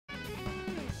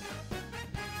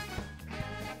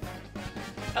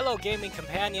Hello gaming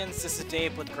companions, this is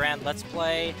Dave with Grand Let's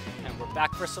Play, and we're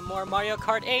back for some more Mario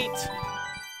Kart 8!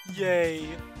 Yay!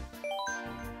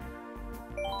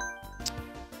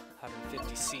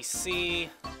 150cc.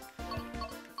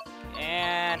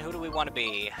 And who do we want to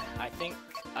be? I think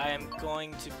I'm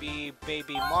going to be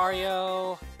Baby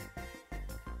Mario.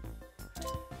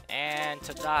 And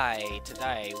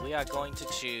today we are going to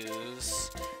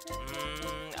choose...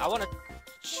 I want to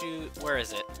choose... Where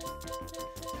is it?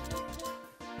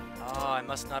 Oh, I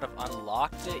must not have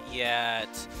unlocked it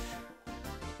yet.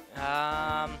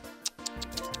 I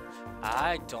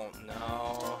don't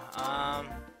know.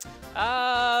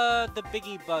 The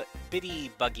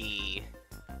Bitty Buggy.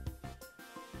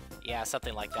 Yeah,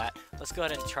 something like that. Let's go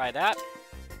ahead and try that.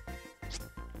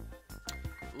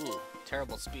 Ooh,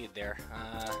 terrible speed there.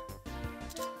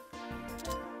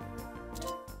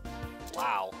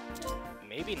 Wow.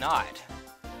 Maybe not.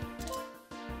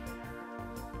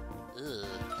 Ugh.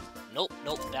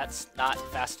 Nope, that's not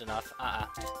fast enough.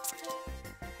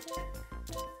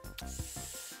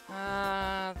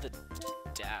 The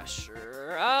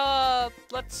Dasher.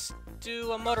 Let's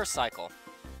do a motorcycle.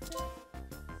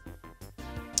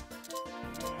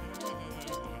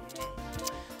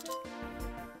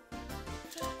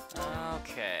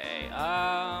 Okay,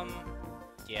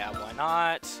 yeah, why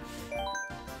not?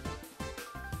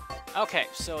 Okay,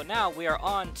 so now we are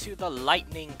on to the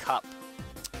Lightning Cup.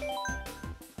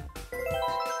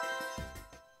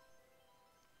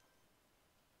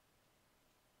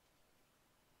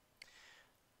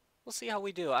 We'll see how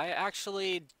we do. I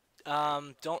actually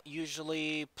don't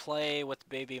usually play with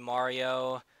Baby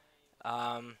Mario.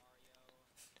 In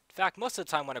fact, most of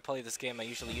the time when I play this game, I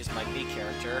usually use my B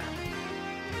character.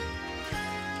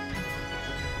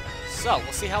 So,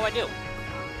 we'll see how I do.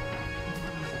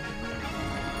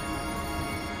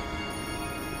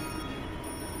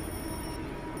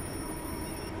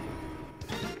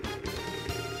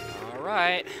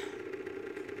 Alright.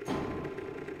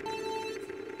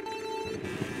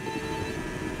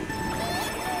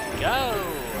 Go!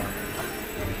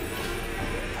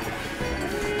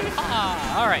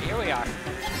 Ah, alright, here we are.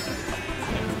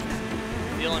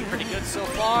 Feeling pretty good so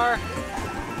far.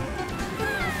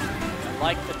 I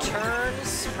like the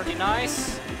turns, pretty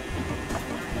nice.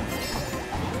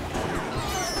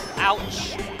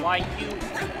 Ouch! Why you...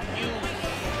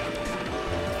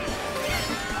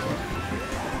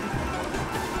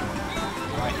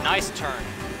 Alright, nice turn.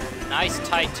 Nice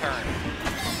tight turn.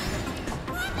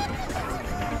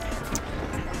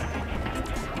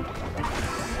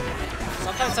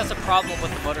 Sometimes that's a problem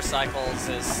with the motorcycles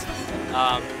is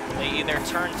they either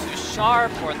turn too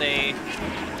sharp or they,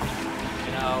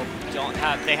 you know,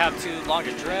 they have too long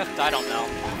a drift. I don't know.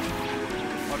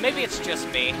 Or maybe it's just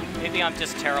me. Maybe I'm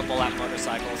just terrible at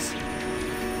motorcycles.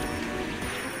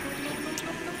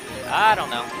 I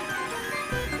don't know.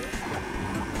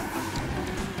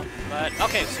 But,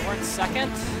 okay, so we're in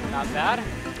second. Not bad.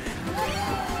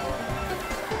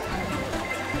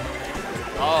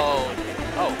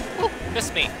 Oh, whoop,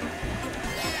 missed me.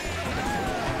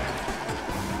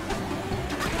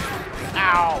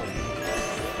 Ow!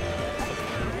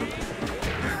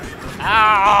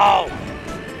 Ow!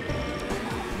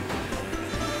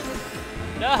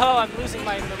 No, I'm losing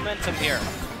my momentum here.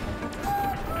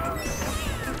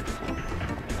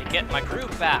 I get my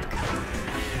groove back.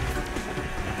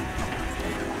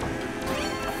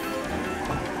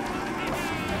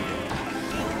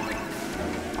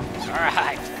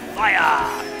 Alright, fire!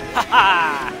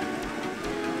 Haha!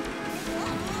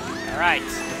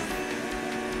 Alright.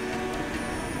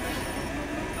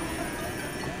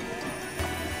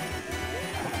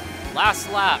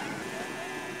 Last lap.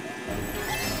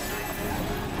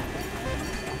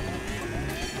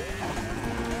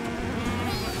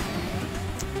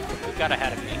 Who got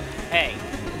ahead of me? Hey.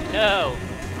 No.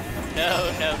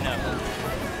 No.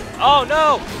 Oh,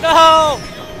 no! No!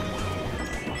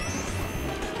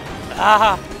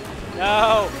 Ah!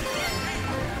 No!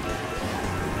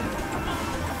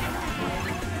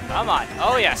 Come on.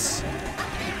 Oh, yes.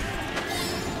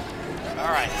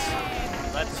 Alright.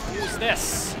 Let's use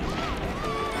this.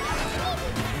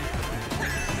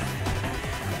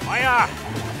 Fire!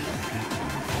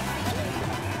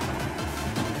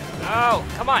 Oh,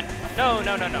 come on. No.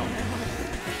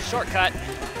 Shortcut.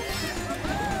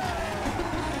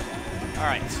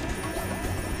 Alright.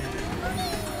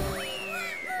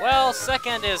 Well,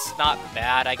 second is not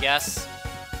bad, I guess.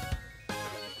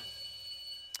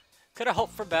 Could have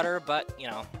hoped for better, but, you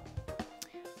know.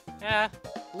 Yeah,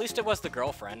 at least it was the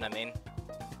girlfriend, I mean.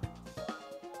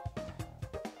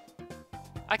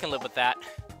 I can live with that.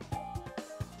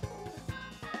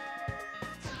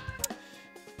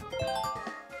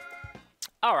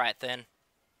 Alright then.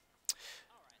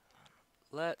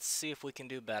 Let's see if we can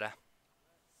do better.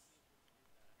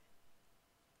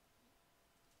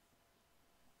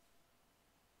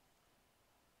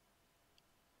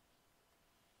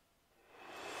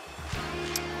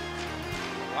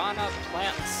 Piranha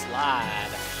Plant Slide.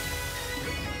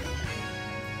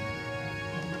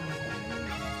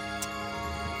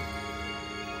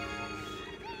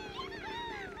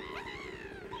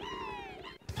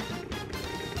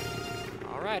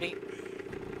 Alrighty.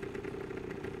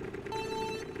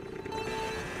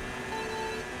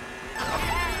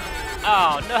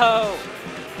 Oh no!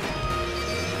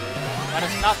 That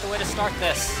is not the way to start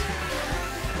this.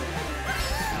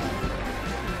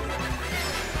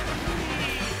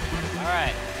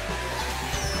 Alright.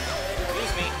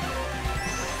 Excuse me.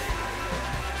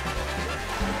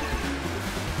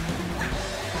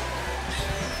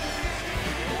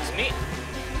 Excuse me.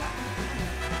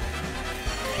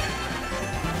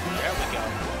 There we go.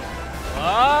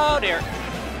 Oh dear.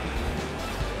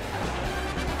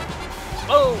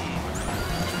 Boom!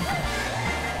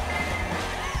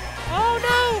 Oh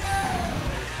no!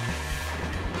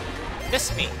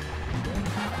 Miss me.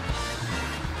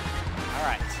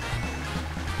 Alright.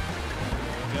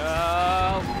 Go.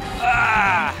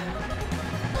 Ah!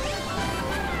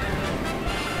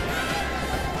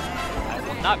 I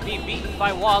will not be beaten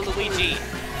by Waluigi.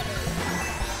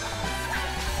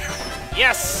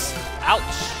 Yes!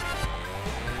 Ouch!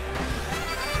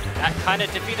 That kind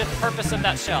of defeated the purpose of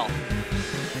that shell.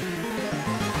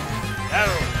 No!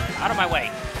 Out of my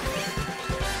way.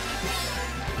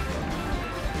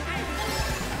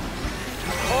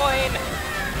 Coin!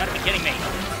 You gotta be kidding me.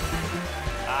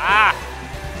 Ah!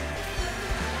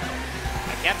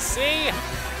 I can't see!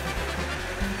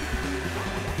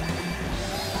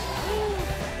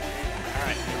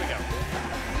 Alright, here we go.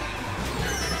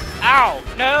 Ow!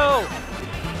 No!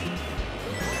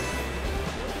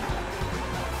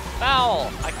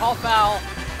 Foul! I call foul.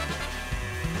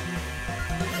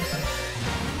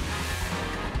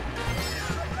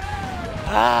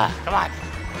 Ah, come on.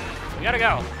 We gotta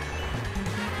go.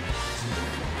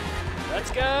 Let's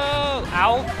go!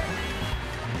 Ow!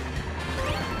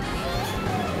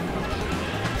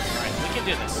 Alright, we can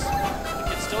do this.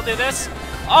 We can still do this.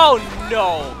 Oh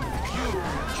no!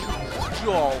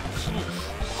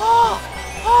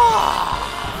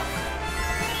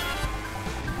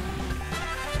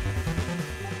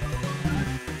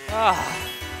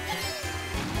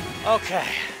 Okay.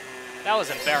 That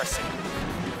was embarrassing.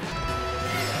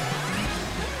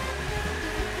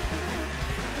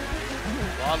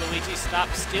 Waluigi, stop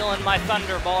stealing my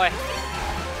thunder, boy.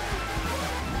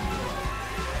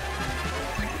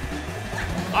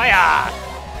 Hiya!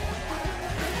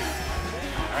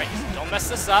 Alright, don't mess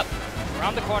this up.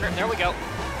 Around the corner. There we go.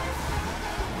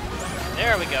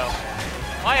 There we go.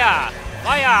 Hiya!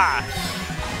 Hiya!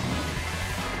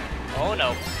 Oh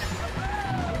no.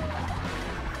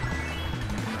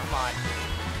 Come on.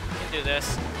 We can do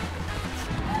this.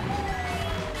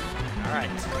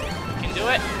 Alright. We can do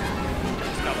it.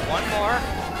 Got one more.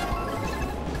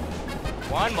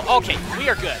 One more. Okay, we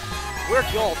are good. We're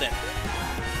golden.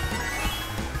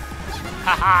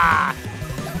 Haha!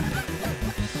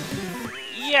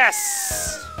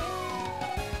 Yes!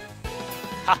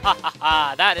 Ha ha ha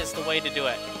ha! That is the way to do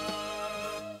it.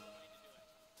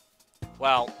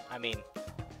 Well, I mean,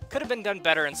 could have been done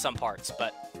better in some parts,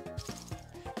 but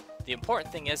the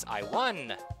important thing is I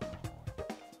won.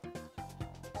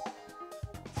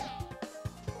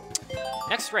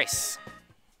 Next race.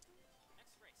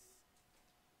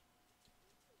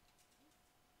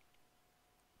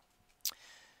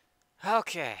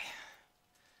 Okay.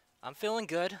 I'm feeling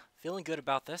good. Feeling good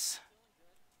about this.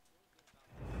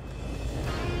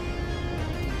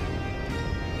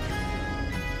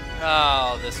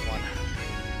 Oh, this one.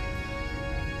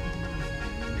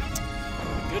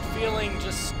 Good feeling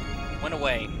just went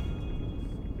away.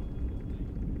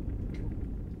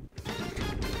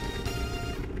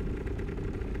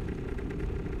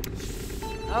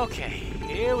 Okay,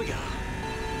 here we go.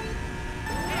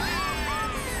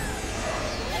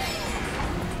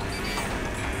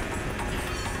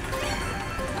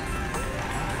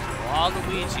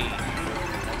 Waluigi.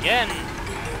 Again,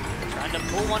 trying to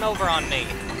pull one over on me.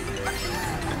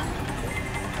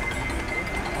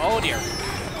 Oh dear.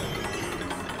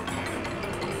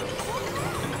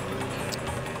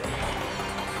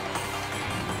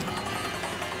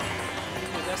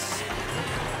 Do this.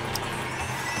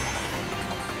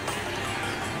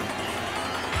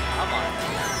 Come on.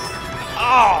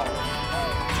 Oh!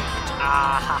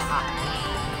 Ah ha ha.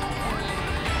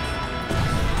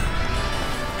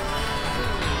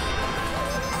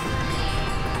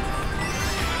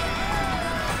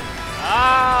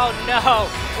 No!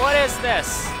 What is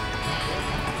this?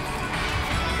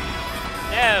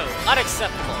 No!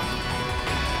 Unacceptable!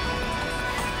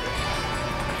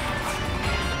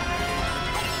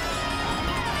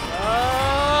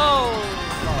 Oh!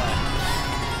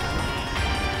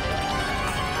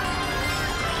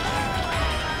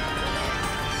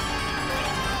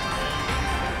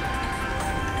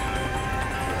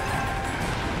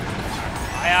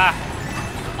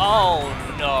 Oh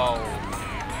no!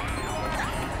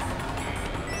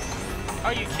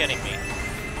 Are you kidding me?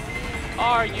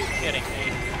 Are you kidding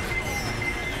me?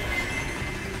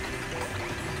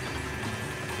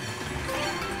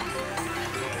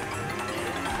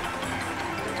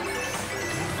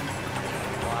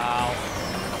 Wow.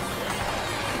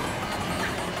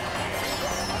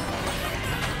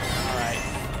 Alright.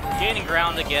 Gaining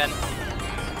ground again.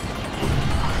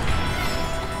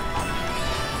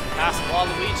 Pass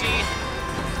Waluigi.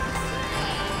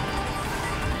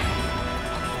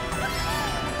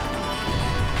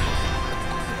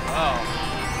 Oh.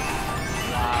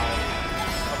 Wow.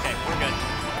 Okay, we're good.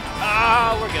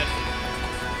 Ah, we're good.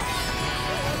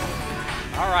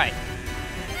 Alright.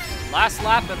 Last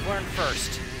lap and we're in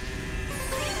first.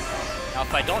 Now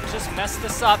if I don't just mess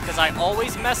this up, because I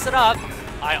always mess it up,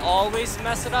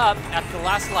 at the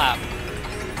last lap.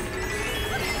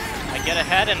 I get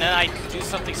ahead and then I do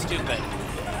something stupid.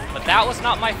 But that was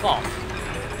not my fault.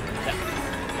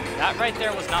 That right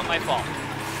there was not my fault.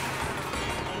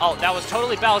 Oh, that was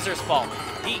totally Bowser's fault.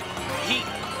 He.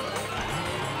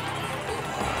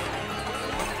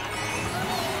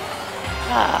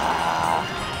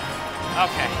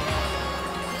 Okay.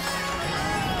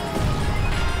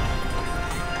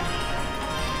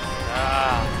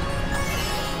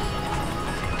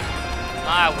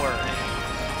 My word.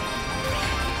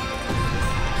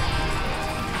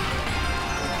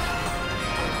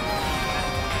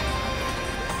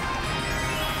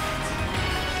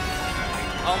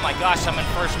 Oh my gosh, I'm in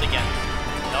first again.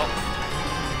 Nope.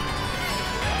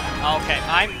 Okay,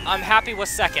 I'm happy with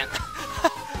second.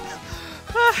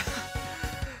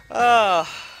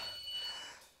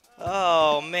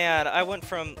 Oh man, I went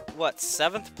from what,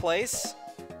 7th place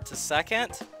to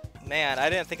 2nd? Man, I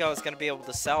didn't think I was gonna be able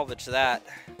to salvage that.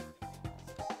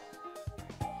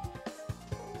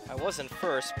 I was in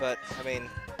first, but I mean,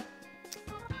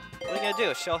 what are you gonna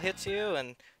do? Shell hits you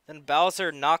and then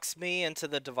Bowser knocks me into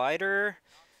the divider.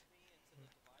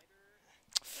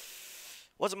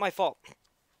 Wasn't my fault.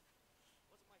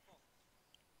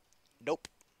 Nope.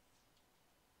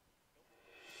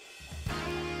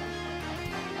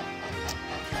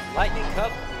 Lightning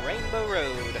Cup, Rainbow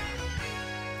Road.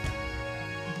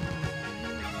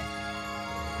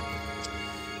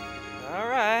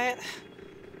 Alright.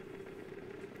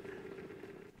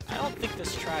 I don't think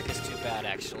this track is too bad,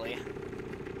 actually.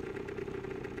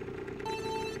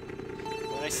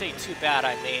 When I say too bad,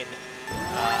 I mean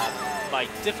by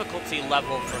difficulty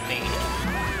level for me.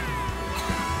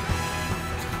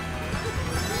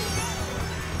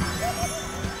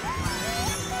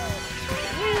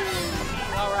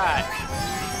 Alright.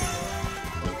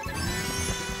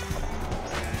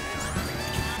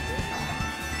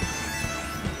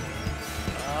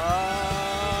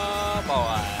 Oh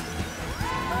boy.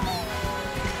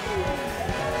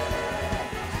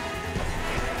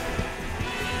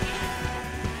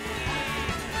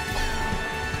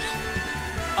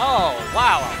 Oh,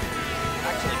 wow.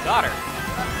 Actually got her.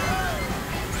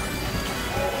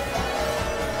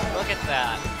 Look at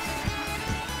that.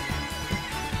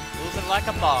 Moving like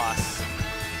a boss.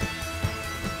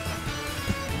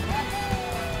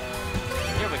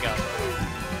 Here we go.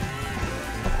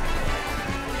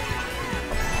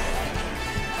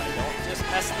 I don't just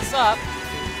mess this up.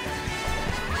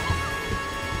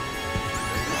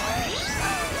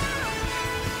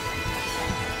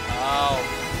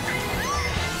 Oh.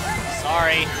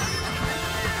 Sorry.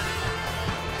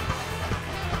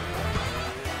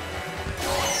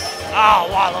 Oh,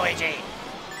 Waluigi!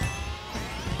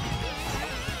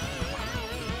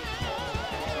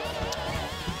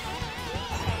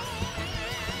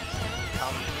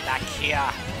 Come back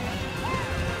here.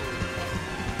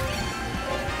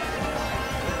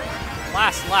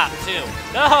 Last lap, too.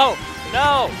 No!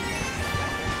 No!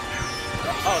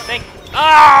 Oh, thank...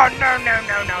 Oh, no, no,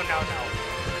 no, no, no, no.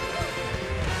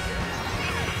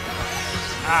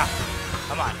 Ah,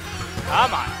 come on.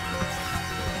 Come on.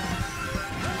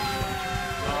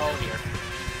 Oh, dear.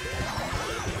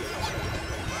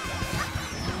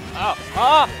 Oh,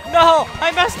 oh, no!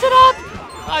 I messed it up!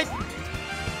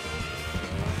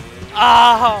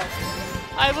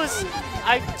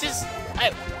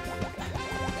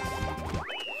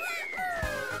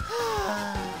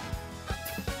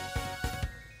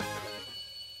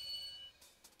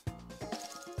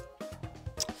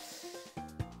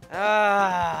 Ah.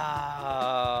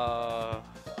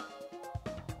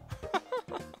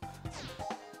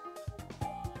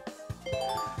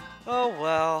 Oh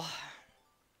well.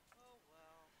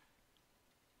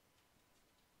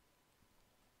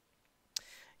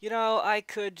 You know, I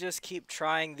could just keep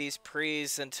trying these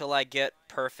pre's until I get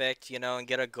perfect, you know, and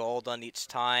get a gold on each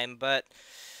time, but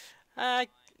I,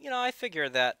 you know, I figure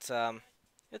that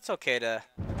it's okay to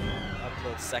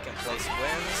upload second place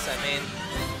wins. I mean,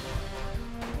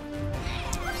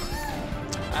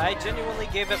 I genuinely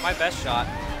gave it my best shot.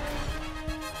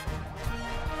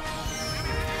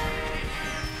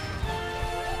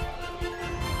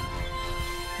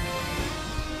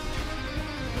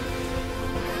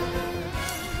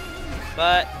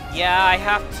 But yeah, I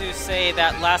have to say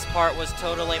that last part was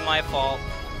totally my fault.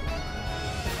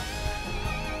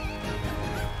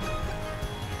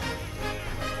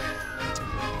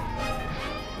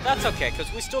 That's okay,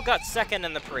 because we still got second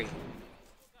in the pre.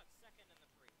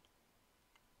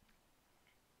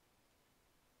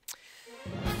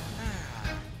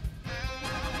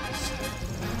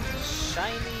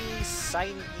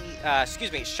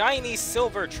 Shiny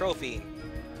silver trophy.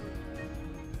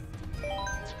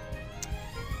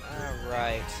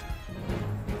 Alright.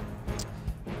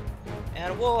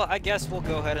 And I guess we'll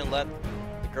go ahead and let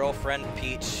the girlfriend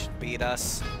Peach beat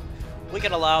us. We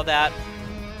can allow that.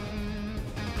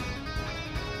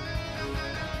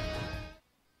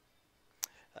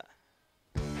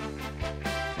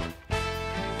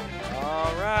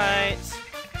 Alright.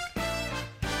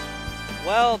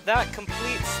 Well, that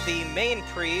completes the main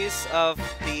pre's of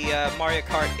the Mario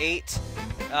Kart 8.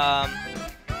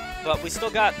 But we still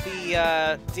got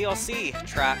the DLC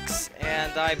tracks,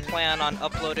 and I plan on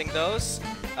uploading those.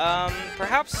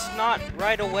 Perhaps not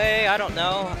right away, I don't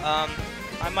know.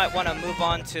 I might want to move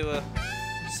on to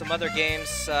some other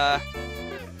games,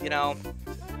 you know.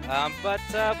 But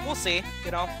we'll see,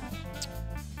 you know.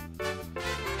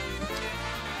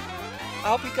 I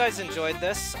hope you guys enjoyed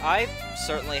this. I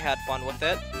certainly had fun with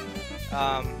it.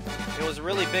 It was a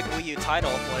really big Wii U title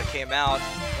when it came out.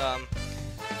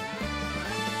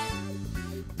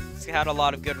 It had a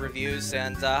lot of good reviews,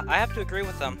 and I have to agree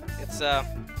with them. It's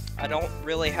I don't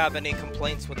really have any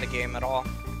complaints with the game at all,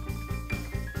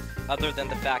 other than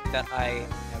the fact that I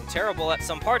am terrible at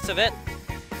some parts of it.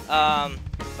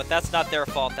 But that's not their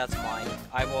fault, that's mine.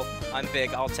 I'm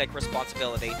big, I'll take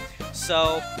responsibility.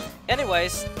 So,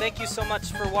 anyways, thank you so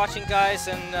much for watching, guys,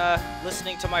 and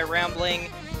listening to my rambling,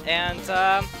 and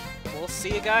we'll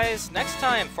see you guys next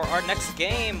time for our next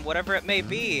game, whatever it may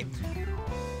be.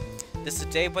 This is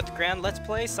Dave with the Grand Let's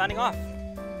Play, signing off.